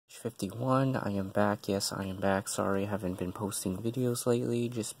51. I am back. Yes, I am back. Sorry, I haven't been posting videos lately.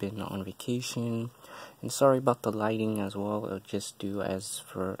 Just been on vacation. And sorry about the lighting as well. I'll just do as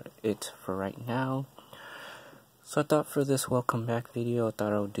for it for right now. So I thought for this welcome back video, I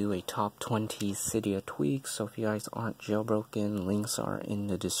thought I would do a top 20 Cydia tweaks. So if you guys aren't jailbroken, links are in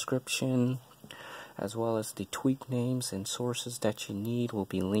the description. As well as the tweak names and sources that you need will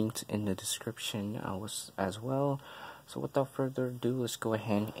be linked in the description as well. So without further ado, let's go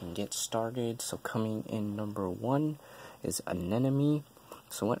ahead and get started. So coming in number 1 is Anemone.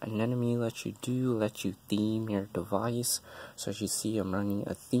 So what Anemone lets you do, lets you theme your device. So as you see, I'm running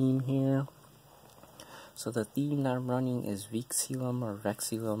a theme here. So the theme that I'm running is Vexilum or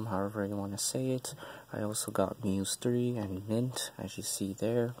Vexilum, however you want to say it. I also got Muse 3 and Mint, as you see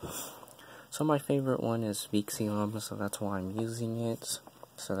there. So my favorite one is Vexilum, so that's why I'm using it.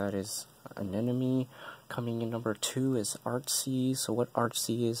 So that is Anemone. Coming in number 2 is Artsy. So what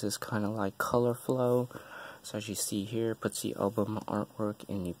Artsy is kind of like color flow. So as you see here, it puts the album artwork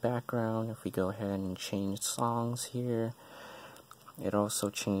in the background. If we go ahead and change songs here, it also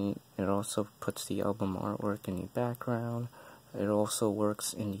puts the album artwork in the background. It also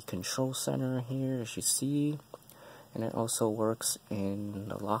works in the control center here, as you see, and it also works in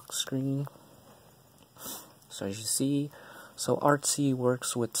the lock screen. So as you see, so Artsy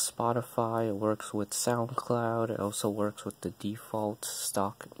works with Spotify, it works with SoundCloud, it also works with the default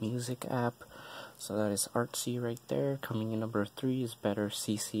stock music app. So that is Artsy right there. Coming in number 3 is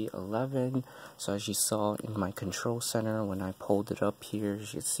BetterCCXI. So as you saw in my control center when I pulled it up here,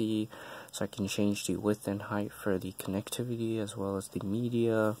 as you see, so I can change the width and height for the connectivity as well as the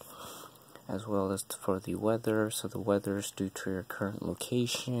media, as well as for the weather. So the weather is due to your current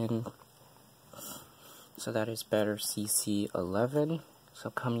location. So that is BetterCCXI. So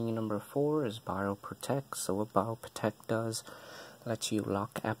coming in number 4 is BioprotectX. So what BioprotectX does, lets you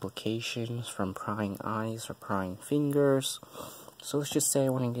lock applications from prying eyes or prying fingers. So let's just say I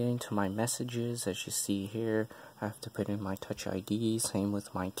want to get into my messages. As you see here, I have to put in my Touch ID. Same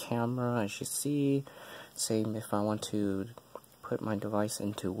with my camera, as you see. Same if I want to put my device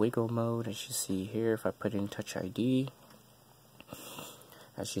into wiggle mode. As you see here, if I put in Touch ID,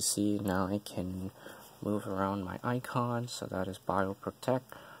 as you see, now I can move around my icons. So that is BioprotectX.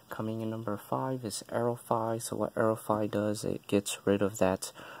 Coming in number 5 is Aerify. So what Aerify does, it gets rid of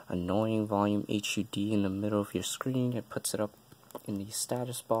that annoying volume HUD in the middle of your screen. It puts it up in the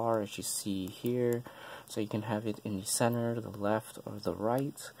status bar, as you see here. So you can have it in the center, the left, or the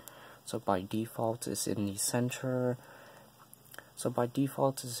right. So by default, it's in the center. So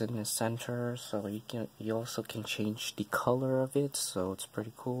you also can change the color of it. So it's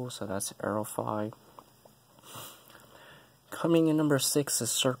pretty cool. So that's Aerify. Coming in number 6 is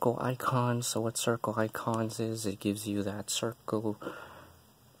Circleicons. So what Circleicons is, it gives you that circle,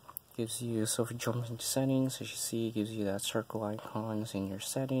 so if you jump into settings, as you see, it gives you that Circleicons in your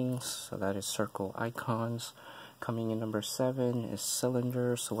settings. So that is Circleicons. Coming in number 7 is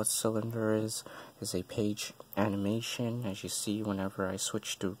Cylinder. So what Cylinder is a page animation, as you see whenever I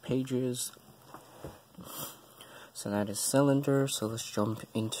switch through pages. So that is Cylinder. So let's jump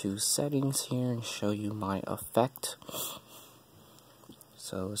into settings here and show you my effect.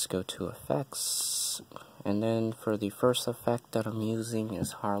 So let's go to effects, and then for the first effect that I'm using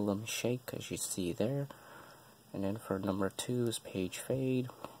is Harlem Shake, as you see there. And then for number 2 is Page Fade,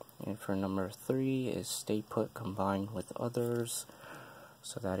 and for number 3 is Stay Put combined with others.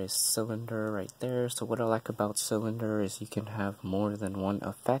 So that is Cylinder right there. So what I like about Cylinder is you can have more than one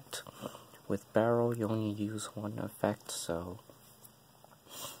effect. With Barrel, you only use one effect, so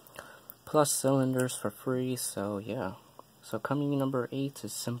plus Cylinders for free, so yeah. So coming in number 8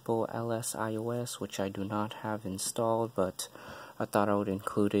 is SimpleLSIOS, which I do not have installed, but I thought I would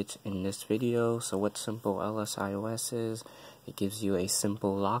include it in this video. So what SimpleLSIOS is, it gives you a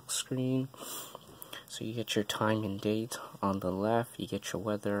simple lock screen. So you get your time and date on the left, you get your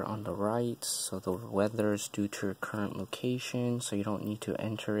weather on the right. So the weather is due to your current location, so you don't need to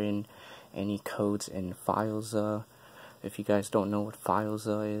enter in any codes in FileZilla. If you guys don't know what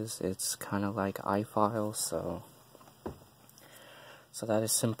FileZilla is, it's kind of like iFiles, so that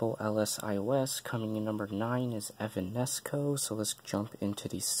is SimpleLSIOS. Coming in number 9 is Evanesco. So let's jump into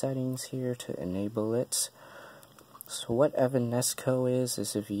the settings here to enable it. So what Evanesco is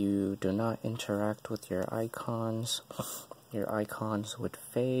if you do not interact with your icons would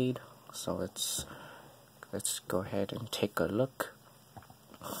fade. So let's go ahead and take a look.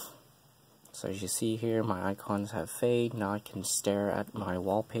 So as you see here, my icons have fade. Now I can stare at my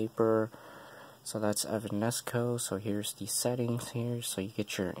wallpaper. So that's Evanesco. So here's the settings here. So you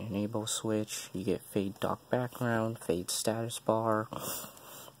get your enable switch, you get fade dock background, fade status bar,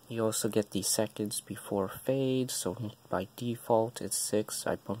 You also get the seconds before fade, so by default it's 6,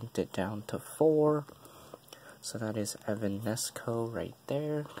 I bumped it down to 4. So that is Evanesco right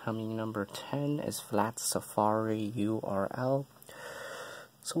there. Coming number 10 is FlatSafariURL.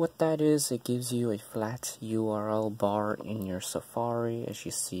 So what that is, it gives you a flat URL bar in your Safari, as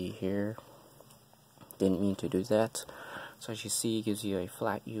you see here. Didn't mean to do that. So as you see, it gives you a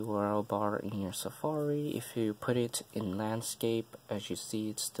flat URL bar in your Safari. If you put it in landscape, as you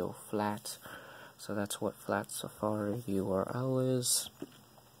see, it's still flat. So that's what FlatSafariURL is.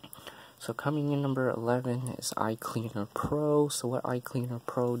 So coming in number 11 is iCleaner Pro. So what iCleaner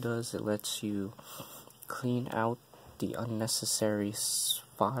Pro does, it lets you clean out the unnecessary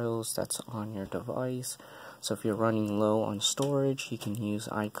files that's on your device. So if you're running low on storage, you can use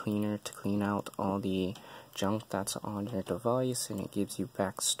iCleaner to clean out all the junk that's on your device, and it gives you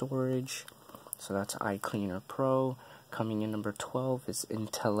back storage. So that's iCleaner Pro. Coming in number 12 is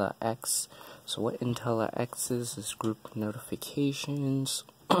InteliX. So what InteliX is group notifications.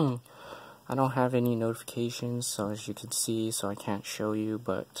 I don't have any notifications, so as you can see, so I can't show you,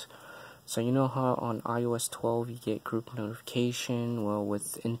 but so you know how on iOS 12 you get group notification? Well,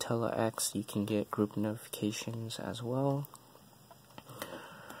 with InteliX you can get group notifications as well.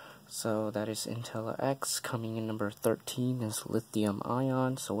 So that is InteliX. Coming in number 13 is Lithium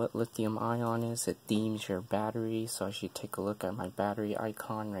Ion. So what Lithium Ion is, it themes your battery. So as you take a look at my battery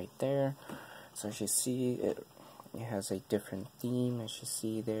icon right there, so as you see, it has a different theme, as you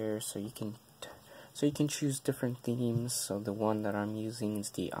see there. So you can choose different themes. So the one that I'm using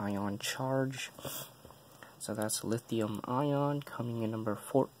is the Ion Charge. So that's Lithium Ion. Coming in number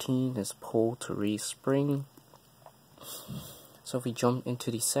 14 is PullToRespring. So if we jump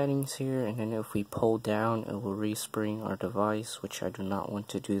into the settings here, and then if we pull down, it will respring our device, which I do not want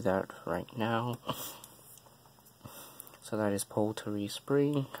to do that right now. So that is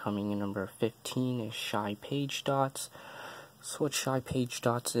PullToRespring. Coming in number 15 is Shy Page Dots. So what Shy Page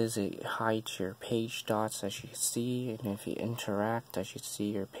Dots is, it hides your page dots, as you see, and if you interact, as you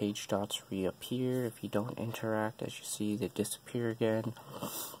see, your page dots reappear. If you don't interact, as you see, they disappear again.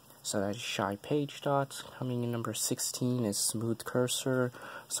 So that is Shy Page Dots. Coming in number 16 is SmoothCursor.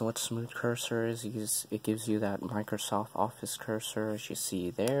 So what SmoothCursor is it gives you that Microsoft Office cursor, as you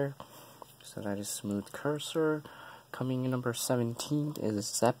see there. So that is SmoothCursor. Coming in number 17 is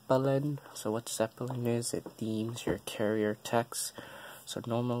Zeppelin. So what Zeppelin is, it themes your carrier text. So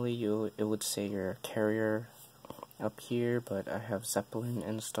normally it would say your carrier up here, but I have Zeppelin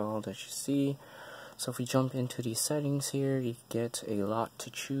installed, as you see. So if we jump into the settings here, you get a lot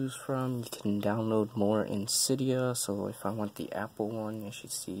to choose from. You can download more in Cydia. So if I want the Apple one, as you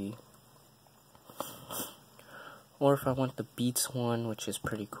see, or if I want the Beats one, which is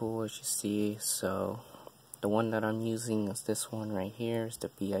pretty cool, as you see. So the one that I'm using is this one right here, is the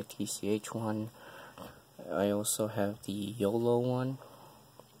BitCH one. I also have the YOLO one,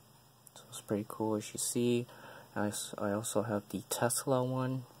 so it's pretty cool, as you see. I also have the Tesla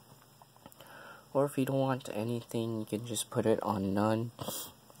one. Or if you don't want anything, you can just put it on none,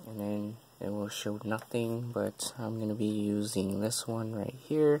 and then it will show nothing. But I'm going to be using this one right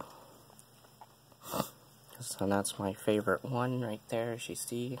here. So that's my favorite one right there, as you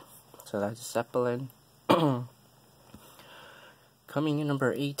see. So that's Zeppelin. Coming in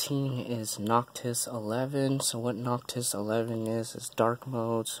number 18 is NoctisXI. So what NoctisXI is dark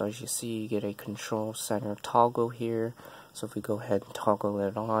mode. So as you see, you get a control center toggle here. So if we go ahead and toggle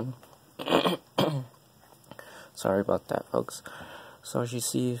it on. Sorry about that, folks. So as you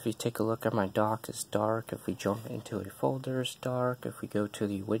see, if you take a look at my dock, it's dark. If we jump into a folder, it's dark. If we go to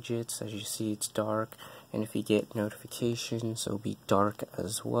the widgets, as you see, it's dark. And if you get notifications, it'll be dark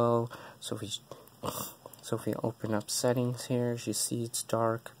as well. So if we open up settings here, as you see, it's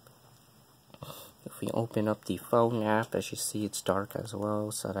dark. If we open up the phone app, as you see, it's dark as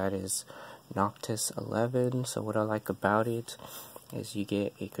well. So that is NoctisXI. So what I like about it is you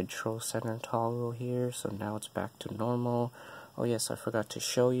get a control center toggle here. So now it's back to normal. Oh yes, I forgot to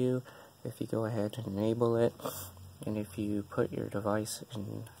show you. If you go ahead and enable it, and if you put your device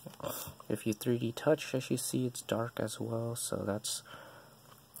in, if you 3D touch, as you see, it's dark as well. So that's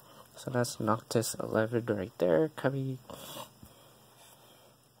NoctisXI right there.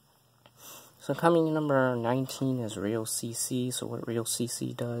 So coming in number 19 is RealCC. So what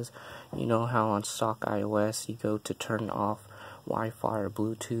RealCC does, you know how on stock iOS you go to turn off Wi-Fi or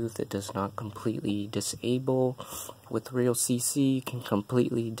Bluetooth, it does not completely disable. With RealCC, you can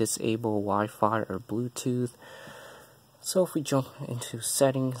completely disable Wi-Fi or Bluetooth. So if we jump into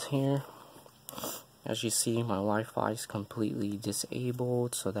settings here, as you see, my Wi-Fi is completely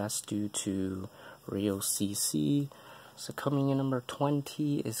disabled, so that's due to RealCC. So coming in number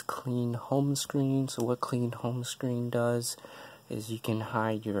 20 is clean home screen. So what clean home screen does is you can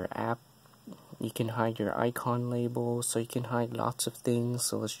hide your app, you can hide your icon label, so you can hide lots of things.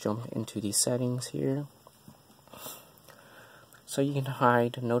 So let's jump into the settings here. So you can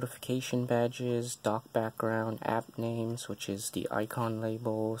hide notification badges, dock background, app names, which is the icon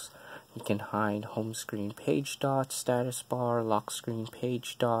labels. You can hide home screen page dots, status bar, lock screen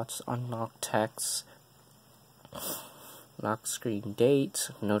page dots, unlock text, lock screen date,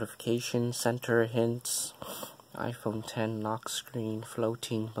 notification center hints, iPhone 10 lock screen,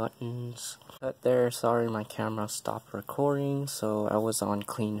 floating buttons. But there, sorry, my camera stopped recording, so I was on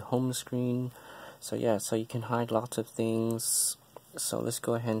clean home screen. So yeah, so you can hide lots of things. So let's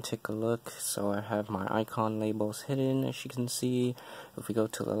go ahead and take a look. So I have my icon labels hidden, as you can see. If we go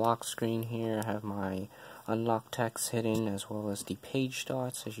to the lock screen here, I have my unlock text hidden, as well as the page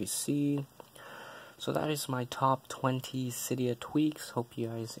dots, as you see. So that is my top 20 Cydia tweaks. Hope you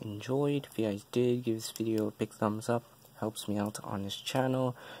guys enjoyed. If you guys did, give this video a big thumbs up. Helps me out on this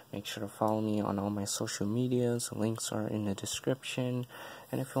channel. Make sure to follow me on all my social medias. Links are in the description.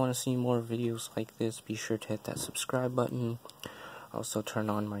 And if you want to see more videos like this, be sure to hit that subscribe button. Also turn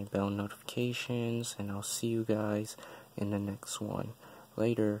on my bell notifications. And I'll see you guys in the next one.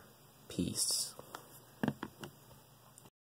 Later. Peace.